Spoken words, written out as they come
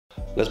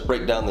Let's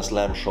break down this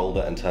lamb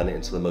shoulder and turn it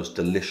into the most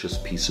delicious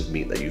piece of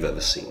meat that you've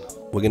ever seen.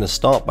 We're going to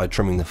start by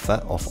trimming the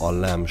fat off our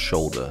lamb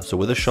shoulder. So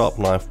with a sharp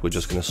knife, we're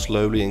just going to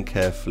slowly and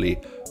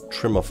carefully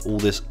trim off all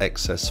this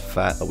excess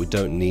fat that we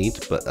don't need,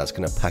 but that's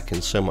going to pack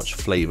in so much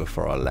flavor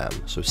for our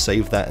lamb. So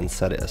save that and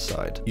set it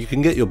aside. You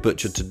can get your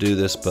butcher to do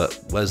this, but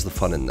where's the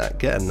fun in that?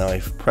 Get a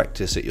knife,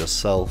 practice it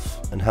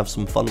yourself, and have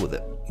some fun with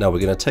it. Now we're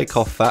going to take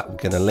our fat, we're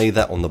going to lay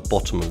that on the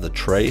bottom of the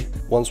tray.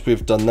 Once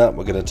we've done that,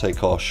 we're going to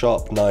take our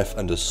sharp knife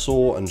and a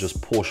saw and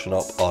just portion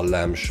up our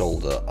lamb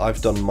shoulder.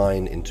 I've done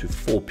mine into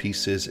 4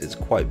 pieces. It's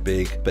quite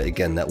big, but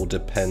again, that will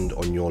depend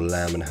on your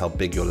lamb and how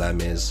big your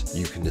lamb is.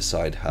 You can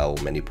decide how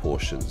many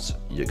portions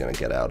you're going to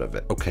get out of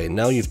it. Okay,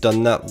 now you've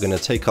done that, we're going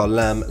to take our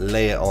lamb,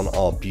 lay it on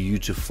our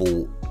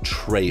beautiful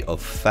tray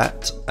of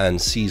fat and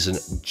season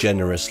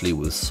generously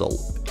with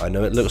salt. I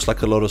know it looks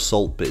like a lot of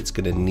salt, but it's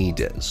going to need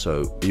it,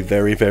 so be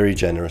very, very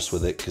generous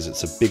with it because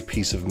it's a big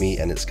piece of meat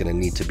and it's going to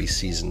need to be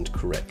seasoned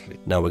correctly.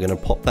 Now we're going to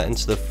pop that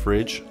into the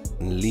fridge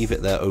and leave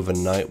it there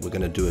overnight. We're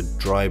going to do a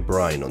dry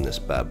brine on this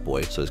bad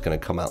boy, so it's going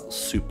to come out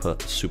super,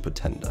 super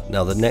tender.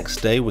 Now the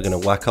next day, we're going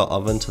to whack our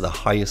oven to the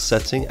highest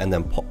setting and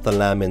then pop the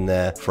lamb in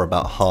there for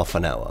about half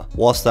an hour.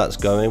 Whilst that's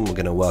going, we're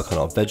going to work on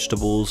our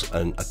vegetables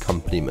and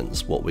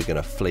accompaniments, what we're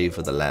going to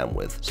flavor the lamb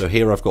with. So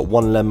here I've got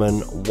 1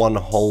 lemon, 1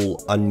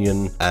 whole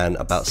onion, and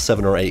about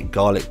 7 or 8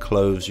 garlic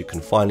cloves. You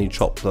can finely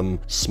chop them,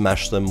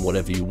 smash them,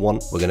 whatever you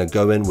want. We're going to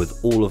go in with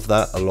all of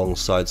that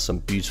alongside some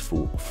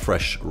beautiful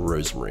fresh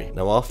rosemary.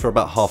 Now after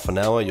about half an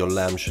hour, your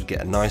lamb should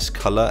get a nice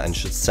color and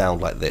should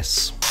sound like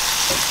this.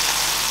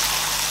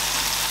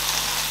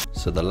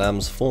 So the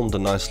lamb's formed a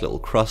nice little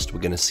crust. We're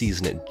going to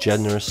season it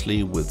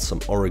generously with some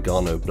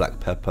oregano, black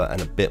pepper,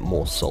 and a bit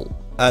more salt.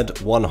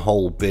 Add 1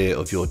 whole beer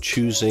of your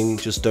choosing.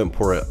 Just don't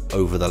pour it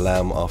over the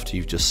lamb after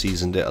you've just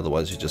seasoned it,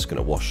 otherwise you're just going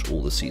to wash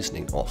all the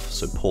seasoning off.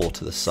 So pour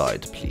to the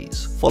side,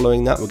 please.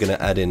 Following that, we're going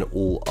to add in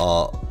all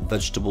our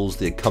vegetables,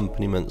 the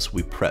accompaniments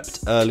we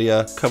prepped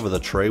earlier. Cover the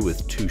tray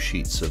with 2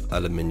 sheets of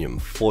aluminium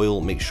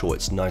foil. Make sure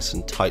it's nice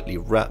and tightly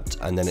wrapped,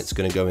 and then it's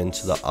going to go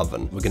into the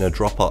oven. We're going to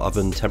drop our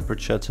oven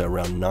temperature to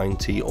around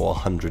 90 or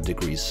 100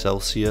 degrees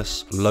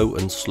Celsius. Low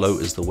and slow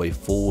is the way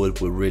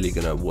forward. We're really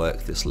going to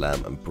work this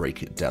lamb and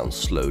break it down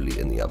slowly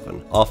in the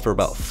oven. After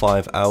about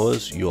 5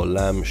 hours, your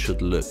lamb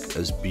should look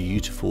as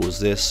beautiful as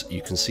this.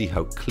 You can see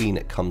how clean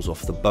it comes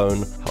off the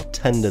bone, how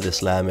tender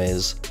this lamb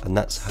is, and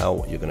that's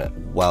how you're gonna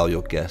wow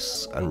your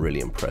guests and really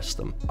impress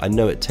them. I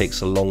know it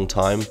takes a long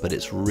time, but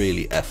it's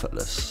really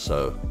effortless,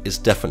 so it's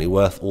definitely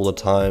worth all the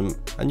time,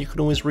 and you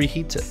can always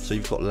reheat it. So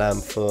you've got lamb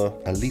for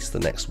at least the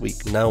next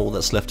week. Now all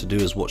that's left to do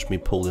is watch me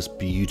pull this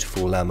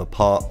beautiful lamb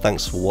apart.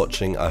 Thanks for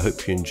watching. I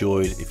hope you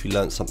enjoyed. If you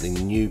learned something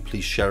new,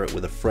 please share it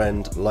with a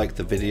friend, like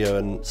the video,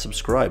 and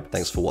subscribe.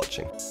 Thanks for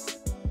watching.